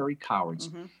Harper's Ferry Cowards,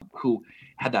 who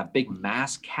had that big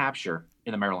mass capture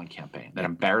in the Maryland campaign, that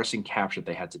embarrassing capture that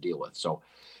they had to deal with. So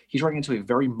he's running into a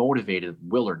very motivated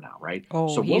Willard now, right?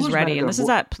 Oh, so he's ready. And is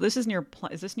this near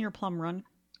Plum Run?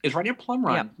 It's right near Plum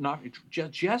Run, not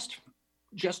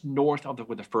just north of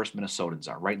where the first Minnesotans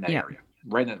are, right in that area.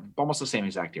 Right in almost the same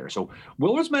exact area. So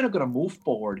Willard's men are going to move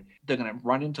forward. They're going to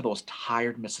run into those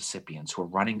tired Mississippians who are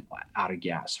running out of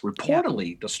gas.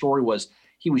 Reportedly, the story was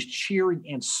he was cheering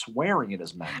and swearing at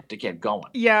his men to get going.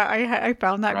 Yeah, I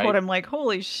found that quote. I'm like,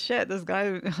 holy shit, this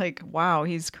guy, like, wow,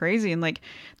 he's crazy. And like,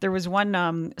 there was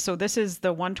one, so this is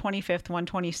the 125th,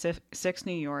 126th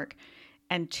New York,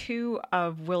 and 2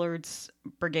 of Willard's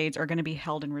brigades are going to be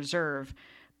held in reserve.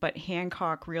 But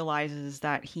Hancock realizes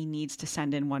that he needs to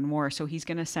send in one more. So he's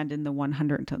going to send in the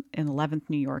 111th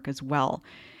New York as well.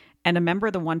 And a member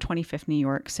of the 125th New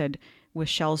York said, with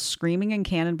shells screaming and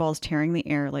cannonballs tearing the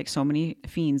air like so many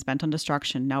fiends bent on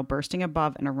destruction, now bursting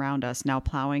above and around us, now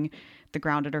plowing the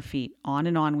ground at our feet,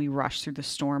 on we rush through the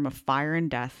storm of fire and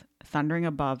death, thundering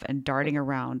above and darting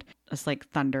around us like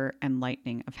thunder and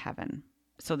lightning of heaven.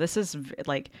 So this is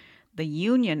like the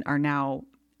Union are now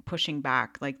pushing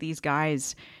back. Like these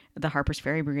guys, the Harper's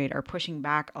Ferry Brigade, are pushing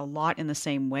back a lot in the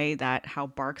same way that how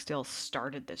Barksdale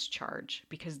started this charge,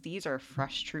 because these are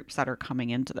fresh troops that are coming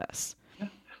into this. Yeah.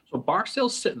 So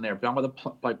Barksdale's sitting there down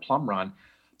by Plum Run.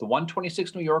 The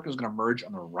 126th New York is going to merge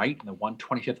on the right and the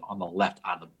 125th on the left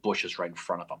out of the bushes right in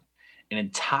front of them. An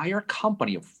entire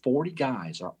company of 40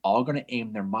 guys are all going to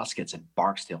aim their muskets at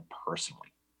Barksdale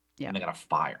personally. And they're going to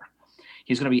fire.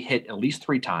 He's going to be hit at least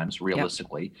 3 times,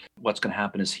 realistically. What's going to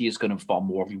happen is he is going to fall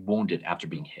mortally wounded after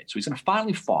being hit. So he's going to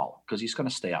finally fall because he's going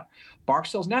to stay up.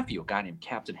 Barksdale's nephew, a guy named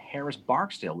Captain Harris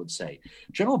Barksdale, would say,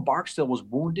 General Barksdale was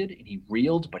wounded and he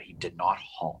reeled, but he did not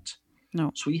halt.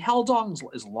 No. So he held on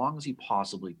as long as he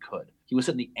possibly could. He was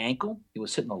hitting the ankle, he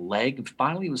was hitting the leg, and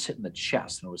finally he was hitting the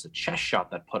chest. And it was the chest shot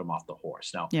that put him off the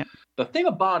horse. Now, the thing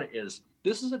about it is,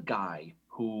 this is a guy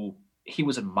who he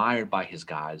was admired by his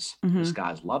guys. His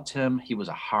guys loved him. He was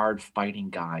a hard fighting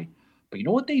guy. But you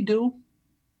know what they do?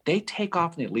 They take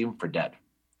off and they leave him for dead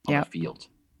on the field.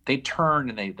 They turn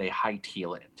and they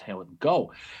hightail it and tail it and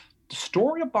go. The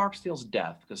story of Barksdale's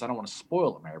death, because I don't want to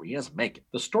spoil it, Mary, he doesn't make it.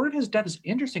 The story of his death is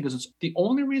interesting because it's the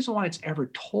only reason why it's ever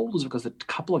told is because of the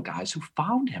couple of guys who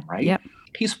found him, right? Yep.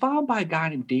 He's found by a guy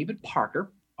named David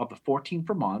Parker of the 14th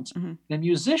Vermont, and a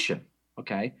musician,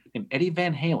 okay, named Eddie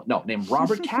Van Halen. No, named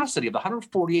Robert Cassidy of the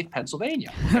 148th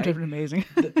Pennsylvania. Okay? That would be amazing.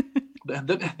 They're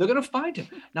going to find him.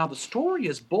 Now, the story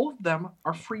is both of them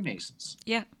are Freemasons.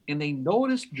 Yeah. And they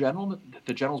noticed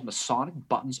the general's Masonic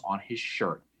buttons on his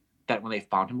shirt that when they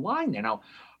found him lying there. Now,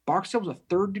 Barksdale was a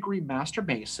third-degree Master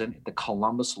Mason at the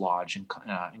Columbus Lodge in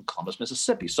Columbus,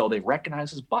 Mississippi. So they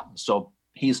recognize his buttons. So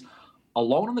he's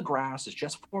alone in the grass. It's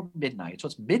just before midnight. So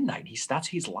it's midnight.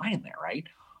 He's lying there, right?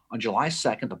 On July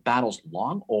 2nd, the battle's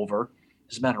long over.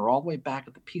 His men are all the way back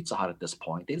at the Pizza Hut at this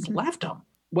point. They just left him.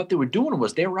 What they were doing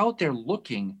was they were out there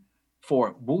looking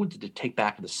for wounded to take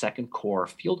back to the 2nd Corps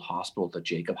Field Hospital at the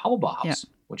Jacob Hellbaugh House,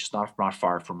 which is not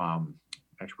far from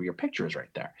actually where your picture is right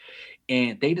there.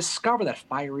 And they discovered that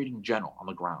fire-eating general on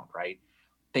the ground, right?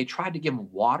 They tried to give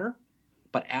him water,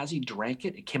 but as he drank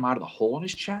it, it came out of the hole in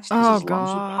his chest. Oh, his lungs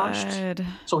God. were parched.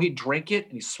 So he drank it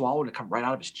and he swallowed it, come right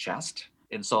out of his chest.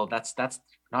 And so that's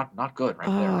not good right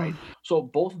there, right? So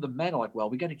both of the men are like, well,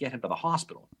 we got to get him to the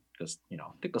hospital because, I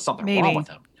think there's something wrong with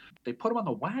him. They put him on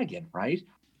the wagon, right?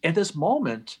 At this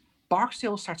moment,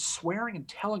 Barksdale starts swearing and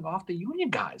telling off the Union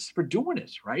guys for doing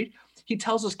it, right? He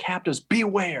tells his captives,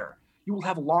 beware, you will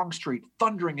have Longstreet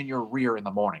thundering in your rear in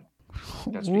the morning.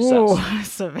 That's what he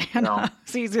says. Savannah.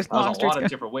 There's a lot of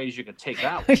different ways you could take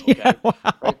that one, okay? Wow.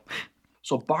 Right?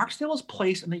 So Barksdale is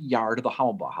placed in the yard of the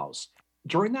Hellbaugh House.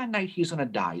 During that night, he's going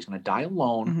to die. He's going to die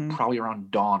alone, probably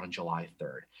around dawn on July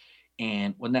 3rd.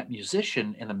 And when that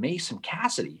musician and the Mason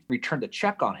Cassidy returned to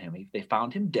check on him, they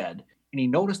found him dead. And he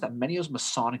noticed that many of his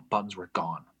Masonic buttons were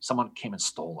gone. Someone came and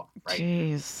stole them, right?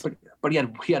 Jeez. But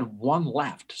he had one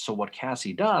left. So what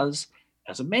Cassidy does,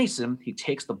 as a Mason, he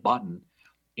takes the button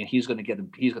and he's going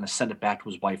to send it back to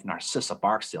his wife Narcissa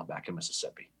Barksdale back in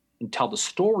Mississippi and tell the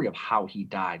story of how he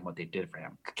died and what they did for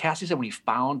him. Cassidy said when he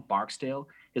found Barksdale,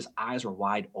 his eyes were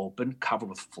wide open, covered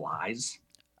with flies.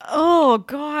 Oh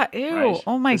God! Ew! Right?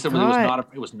 Oh my God!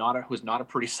 It was not a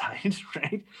pretty sight,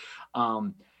 right?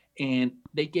 And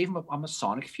they gave him a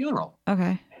Masonic funeral.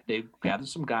 Okay. They gathered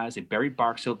some guys. They buried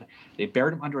Barksdale. They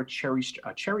buried him under a cherry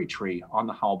tree on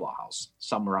the Hellbaugh House,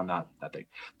 somewhere on that thing.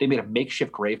 They made a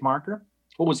makeshift grave marker.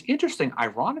 What was interesting,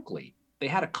 ironically, they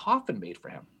had a coffin made for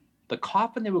him. The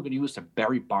coffin they were going to use to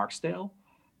bury Barksdale,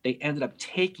 they ended up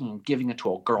taking and giving it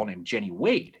to a girl named Jenny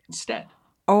Wade instead.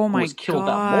 Oh my who was killed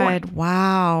that God! morning.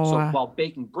 Wow. So while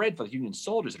baking bread for the Union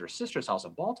soldiers at her sister's house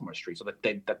on Baltimore Street, so that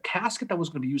the casket that was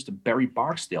going to be used to bury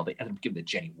Barksdale, they ended up giving it to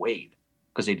Jenny Wade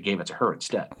because they gave it to her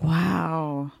instead.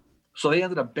 Wow. So they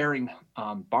ended up burying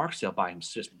Barksdale by him,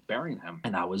 just burying him,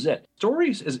 and that was it.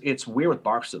 Stories it's weird with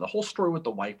Barksdale. The whole story with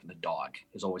the wife and the dog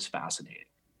is always fascinating.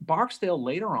 Barksdale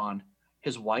later on,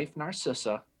 his wife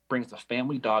Narcissa brings the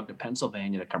family dog to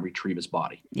Pennsylvania to come retrieve his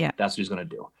body. Yeah, that's what he's going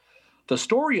to do. The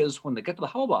story is when they get to the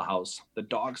Hellbaugh House, the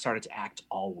dog started to act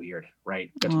all weird,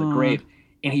 right? Get to the grave,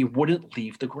 and he wouldn't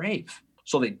leave the grave.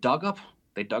 So they dug up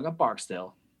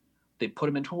Barksdale. They put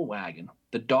him into a wagon.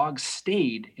 The dog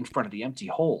stayed in front of the empty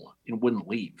hole and wouldn't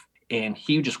leave. And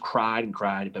he just cried and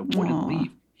cried, but wouldn't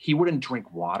leave. He wouldn't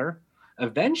drink water.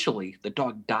 Eventually, the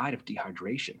dog died of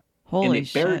dehydration. Holy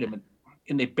shit.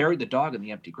 And they buried the dog in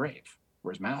the empty grave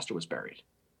where his master was buried.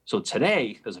 So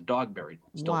today, there's a dog buried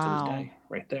still to this day,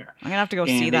 right there. I'm gonna have to go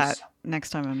see that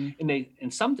next time.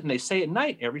 They say at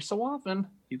night, every so often,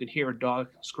 you could hear a dog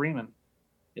screaming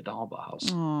at the Hellbaugh House.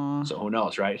 Aww. So who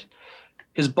knows, right?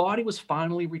 His body was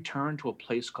finally returned to a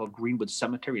place called Greenwood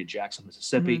Cemetery in Jackson,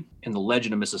 Mississippi, and the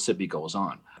legend of Mississippi goes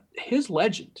on. His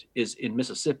legend in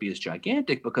Mississippi is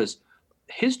gigantic because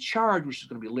his charge, which is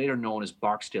going to be later known as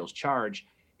Barksdale's charge,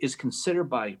 is considered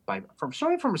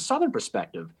from a Southern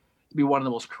perspective to be one of the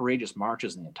most courageous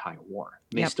marches in the entire war.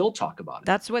 They still talk about it.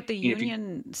 That's what the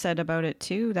Union said about it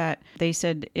too, that they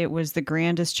said it was the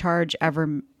grandest charge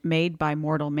ever made by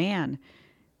mortal man.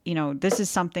 This is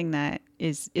something that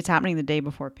it's happening the day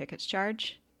before Pickett's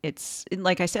charge. It's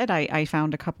like I said, I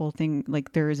found a couple things,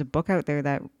 like there is a book out there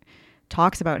that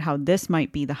talks about how this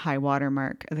might be the high water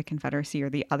mark of the Confederacy, or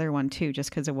the other one too, just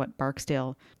because of what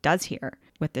Barksdale does here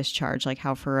with this charge, like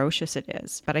how ferocious it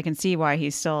is. But I can see why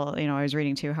he's still, I was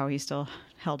reading too, how he's still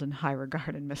held in high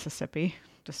regard in Mississippi,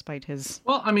 despite his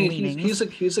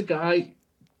he's a guy,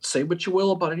 say what you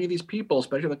will about any of these people,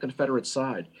 especially the Confederate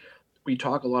side. We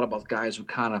talk a lot about guys who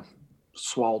kind of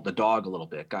swallowed the dog a little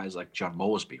bit. Guys like John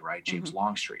Mosby, right? James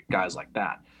Longstreet, guys like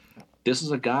that. This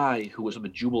is a guy who was in the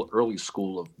Jubal Early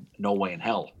school of No Way in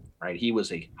Hell, right? He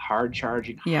was a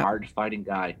hard-charging, hard-fighting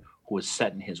guy who was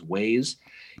set in his ways.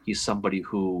 He's somebody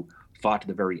who fought to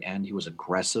the very end. He was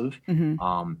aggressive.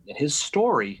 And his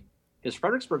story, his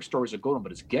Fredericksburg story is a good one,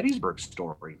 but his Gettysburg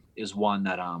story is one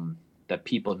that that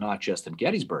people, not just in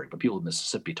Gettysburg, but people in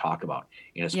Mississippi talk about.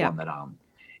 And it's one that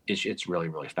it's really,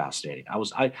 really fascinating. I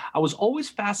was always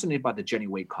fascinated by the Jenny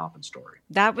Wade Coffin story.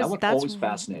 That's always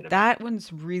fascinated. That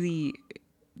one's really,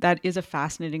 that is a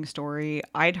fascinating story.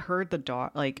 I'd heard the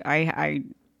dog, like I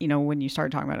when you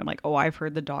started talking about it, I'm like, oh, I've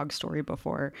heard the dog story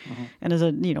before. And as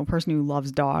a, person who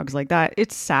loves dogs like that,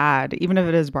 it's sad. Even if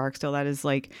it is Barksdale, that is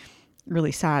like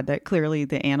really sad that clearly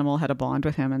the animal had a bond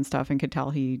with him and stuff and could tell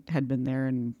he had been there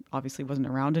and obviously wasn't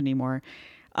around anymore.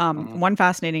 One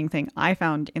fascinating thing I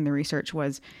found in the research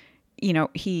was,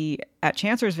 he at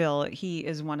Chancellorsville, he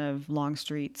is one of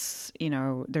Longstreet's,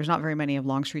 there's not very many of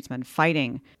Longstreet's men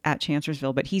fighting at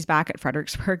Chancellorsville, but he's back at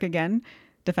Fredericksburg again,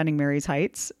 defending Marye's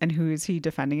Heights. And who is he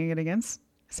defending it against?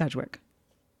 Sedgwick.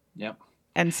 Yep.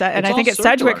 And I think it's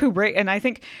Sedgwick I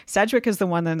think Sedgwick is the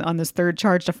one then on this third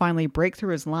charge to finally break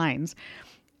through his lines.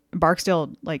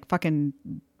 Barksdale like fucking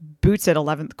boots it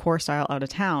 11th Corps style out of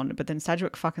town, but then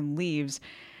Sedgwick fucking leaves,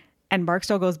 and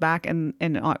Barksdale goes back and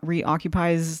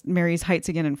reoccupies Marye's Heights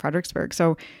again in Fredericksburg.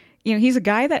 So, he's a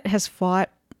guy that has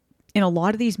fought in a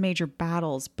lot of these major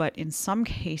battles, but in some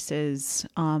cases,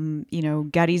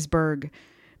 Gettysburg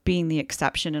being the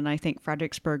exception, and I think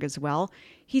Fredericksburg as well,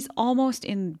 he's almost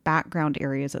in background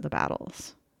areas of the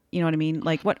battles. You know what I mean?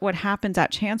 Like what happens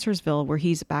at Chancellorsville, where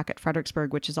he's back at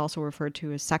Fredericksburg, which is also referred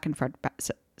to as Second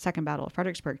Battle of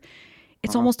Fredericksburg.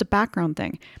 It's almost a background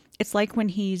thing. It's like when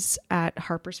he's at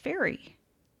Harper's Ferry.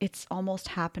 It's almost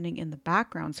happening in the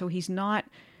background. So he's not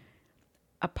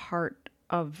a part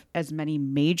of as many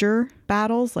major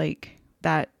battles like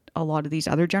that a lot of these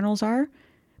other generals are,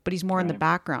 but he's more in the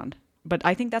background. But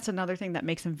I think that's another thing that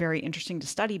makes him very interesting to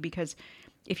study, because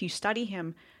if you study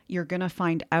him, you're going to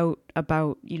find out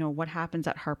about, what happens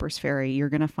at Harper's Ferry. You're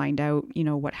going to find out,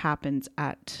 what happens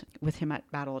with him at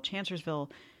Battle of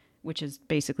Chancellorsville, which is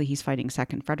basically he's fighting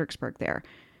Second Fredericksburg there.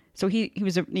 So he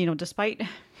was, despite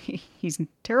he's a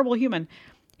terrible human,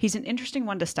 he's an interesting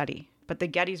one to study. But the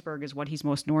Gettysburg is what he's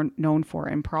most known for,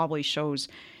 and probably shows,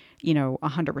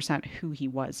 100% who he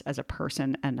was as a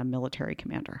person and a military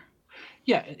commander.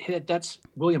 Yeah, that's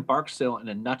William Barksdale in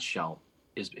a nutshell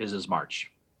is his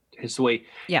march. His way,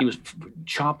 he was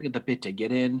chomping at the bit to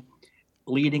get in,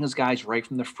 leading his guys right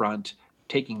from the front,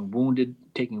 taking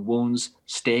wounds,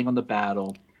 staying on the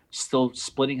battle, still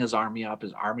splitting his army up.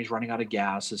 His army's running out of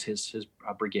gas, his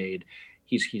brigade.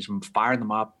 He's firing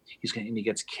them up. And he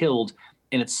gets killed.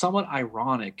 And it's somewhat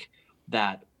ironic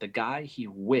that the guy he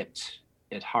whipped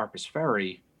at Harper's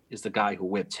Ferry is the guy who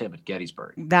whipped him at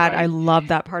Gettysburg. Right? I love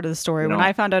that part of the story. When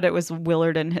I found out it was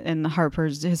Willard and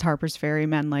his Harper's Ferry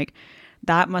men, like,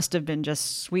 that must have been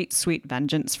just sweet, sweet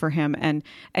vengeance for him. And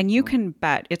you can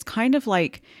bet it's kind of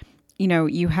like,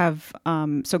 you have,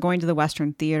 so going to the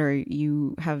Western Theater,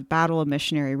 you have Battle of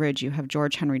Missionary Ridge. You have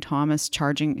George Henry Thomas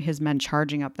his men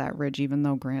charging up that ridge, even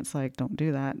though Grant's like, don't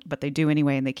do that. But they do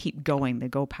anyway, and they keep going. They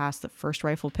go past the first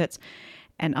rifle pits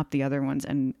and up the other ones.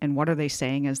 And what are they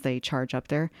saying as they charge up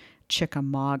there?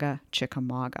 Chickamauga,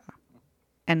 Chickamauga.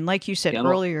 And like you said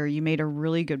earlier, you made a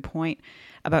really good point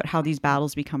about how these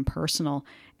battles become personal.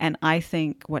 And I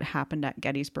think what happened at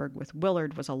Gettysburg with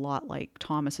Willard was a lot like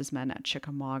Thomas's men at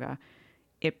Chickamauga.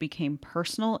 It became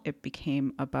personal. It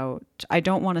became about, I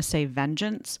don't want to say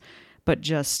vengeance, but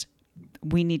just,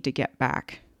 we need to get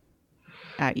back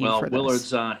at you for this.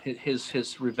 Willard's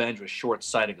his revenge was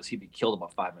short-sighted, because he'd be killed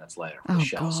about 5 minutes later from the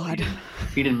shell. So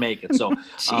he didn't make it. So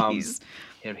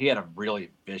he had a really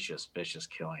vicious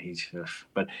killing.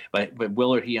 But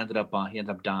Willard, he ended up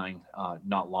dying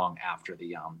not long after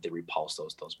they repulsed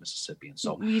those Mississippians.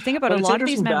 So you think about a lot of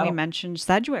these men we mentioned,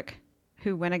 Sedgwick,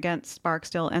 who went against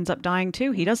Barksdale, ends up dying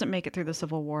too. He doesn't make it through the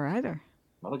Civil War either.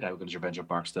 Another guy who got his revenge at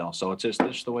Barksdale. So it's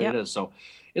just the way it is. So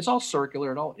it's all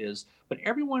circular. It all is. But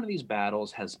every one of these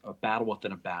battles has a battle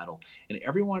within a battle. And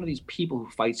every one of these people who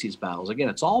fights these battles, again,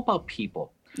 it's all about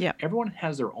people. Yeah. Everyone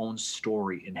has their own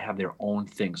story and have their own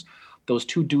things. Those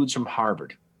two dudes from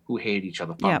Harvard who hate each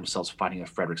other found themselves fighting at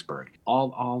Fredericksburg.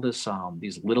 All this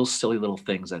these little silly little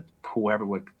things that whoever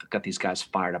got these guys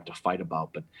fired up to fight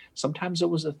about. But sometimes it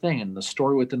was a thing, and the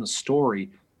story within the story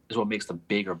is what makes the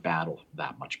bigger battle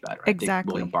that much better.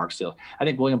 Exactly. I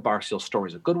think William Barksdale's story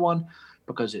is a good one,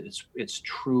 because it's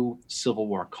true Civil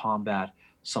War combat.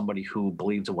 Somebody who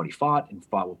believed in what he fought and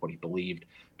fought with what he believed.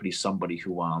 but he's somebody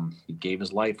who he gave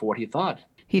his life for what he thought.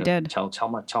 He did.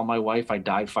 Tell my wife I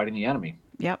died fighting the enemy.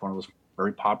 Yep. One of those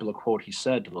very popular quote he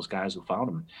said to those guys who found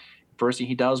him. First thing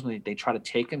he does when they try to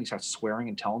take him, he starts swearing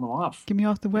and telling them off. Get me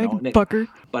off the wagon, fucker.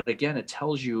 But again, it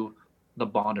tells you the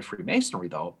bond of Freemasonry,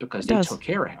 though, because they took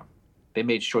care of him. They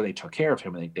made sure they took care of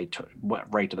him, and they went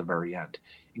right to the very end,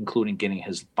 including getting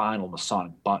his final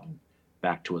Masonic button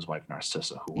back to his wife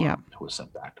Narcissa, who was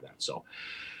sent back to that. So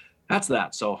that's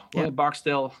that. So William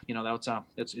Barksdale, it's a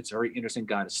very interesting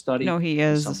guy to study. No, he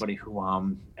is somebody who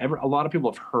a lot of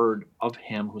people have heard of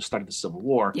him who studied the Civil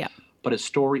War. Yeah. But his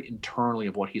story internally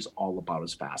of what he's all about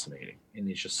is fascinating, and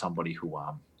he's just somebody who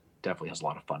definitely has a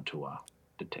lot of fun to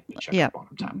check up on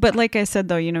from time. But like I said,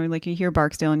 though, like you hear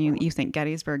Barksdale and you think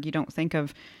Gettysburg, you don't think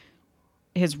of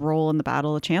his role in the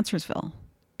Battle of Chancellorsville.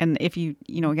 And if you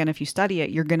study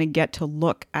it, you're going to get to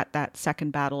look at that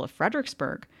second Battle of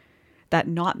Fredericksburg that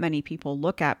not many people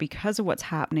look at because of what's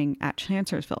happening at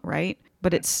Chancellorsville, right?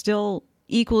 But it's still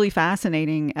equally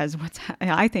fascinating as what's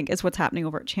happening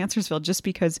over at Chancellorsville, just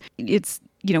because it's,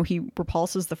 he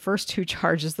repulses the first two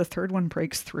charges, the third one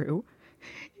breaks through.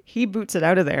 He boots it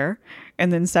out of there.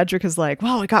 And then Cedric is like,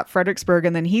 well, I got Fredericksburg.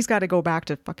 And then he's got to go back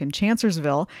to fucking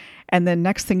Chancellorsville. And then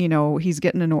next thing you know, he's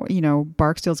getting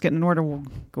Barksdale's getting an order, we'll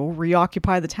go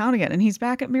reoccupy the town again. And he's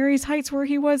back at Marye's Heights where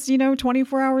he was,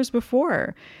 24 hours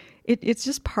before. It's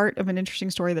just part of an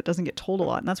interesting story that doesn't get told a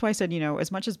lot. And that's why I said,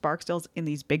 as much as Barksdale's in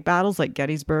these big battles like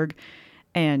Gettysburg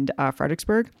and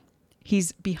Fredericksburg,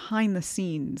 he's behind the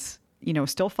scenes,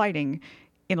 still fighting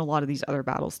in a lot of these other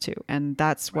battles too. And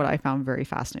that's what I found very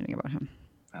fascinating about him.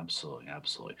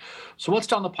 Absolutely. So what's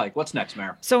down the pike? What's next,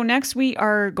 Mare? So next we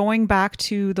are going back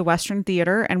to the Western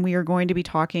Theater, and we are going to be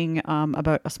talking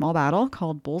about a small battle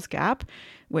called Bull's Gap,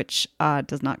 which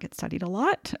does not get studied a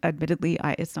lot. Admittedly,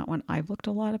 it's not one I've looked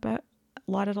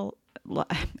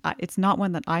it's not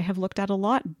one that I have looked at a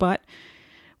lot, but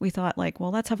we thought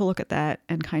let's have a look at that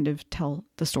and kind of tell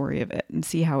the story of it and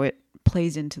see how it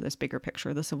plays into this bigger picture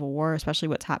of the Civil War, especially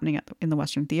what's happening in the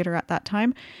Western Theater at that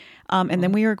time. And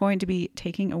then we are going to be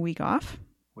taking a week off.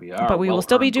 We are. But we will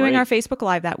still be doing our Facebook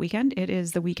Live that weekend. It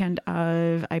is the weekend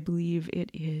of, I believe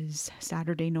it is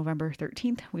Saturday, November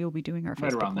 13th. We will be doing our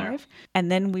Facebook Live.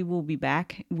 And then we will be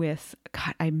back with,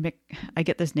 God, I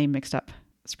get this name mixed up.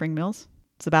 Spring Mills?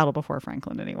 It's the battle before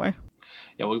Franklin anyway.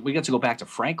 Yeah, we get to go back to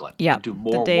Franklin. Yeah, and do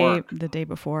more work the day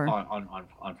before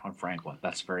on Franklin.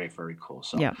 That's very, very cool.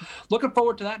 So looking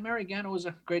forward to that, Mary. Again, it was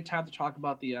a great time to talk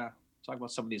about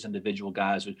some of these individual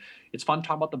guys. It's fun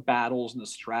talking about the battles and the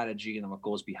strategy and what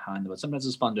goes behind them. But sometimes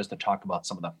it's fun just to talk about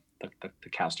some of the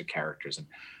cast of characters.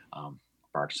 And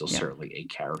Barksdale's certainly a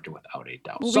character without a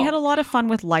doubt. Well, we had a lot of fun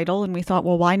with Lytle, and we thought,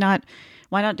 well, why not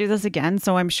do this again?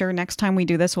 So I'm sure next time we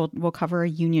do this, we'll cover a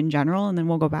Union general, and then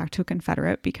we'll go back to a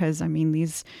Confederate, because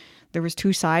there was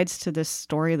two sides to this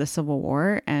story of the Civil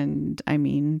War, and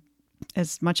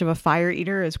as much of a fire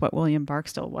eater as what William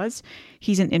Barksdale was,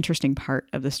 he's an interesting part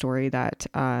of the story that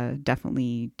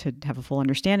definitely, to have a full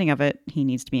understanding of it, he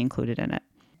needs to be included in it.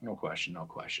 No question.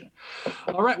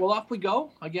 All right, well, off we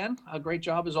go. Again, a great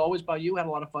job as always by you. Had a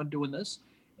lot of fun doing this,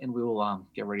 and we will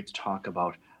get ready to talk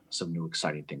about some new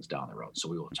exciting things down the road. So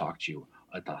we will talk to you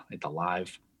at the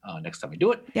live next time we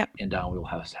do it. Yep. And we will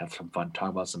have some fun, talk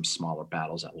about some smaller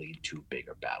battles that lead to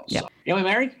bigger battles. Yep. So, anyway,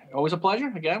 Mary, always a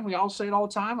pleasure. Again, we all say it all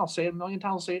the time. I'll say it a million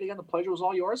times. I'll say it again. The pleasure was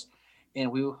all yours.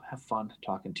 And we will have fun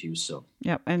talking to you soon.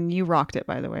 Yep. And you rocked it,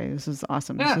 by the way. This is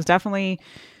awesome. Yeah. This is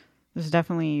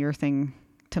definitely your thing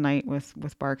tonight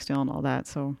with Barksdale and all that.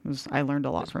 So I learned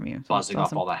a lot from you. Buzzing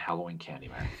off all that Halloween candy,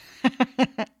 man.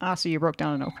 So you broke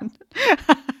down and opened.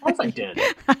 Of course I did.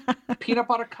 Peanut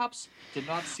butter cups. Did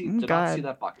not see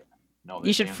that bucket. No.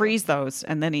 You should freeze those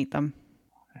and then eat them.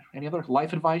 Any other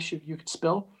life advice you could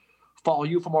spill? Follow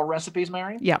you for more recipes,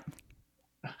 Mary? Yep.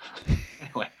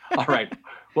 Anyway, all right.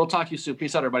 We'll talk to you soon.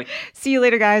 Peace out, everybody. See you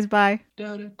later, guys. Bye.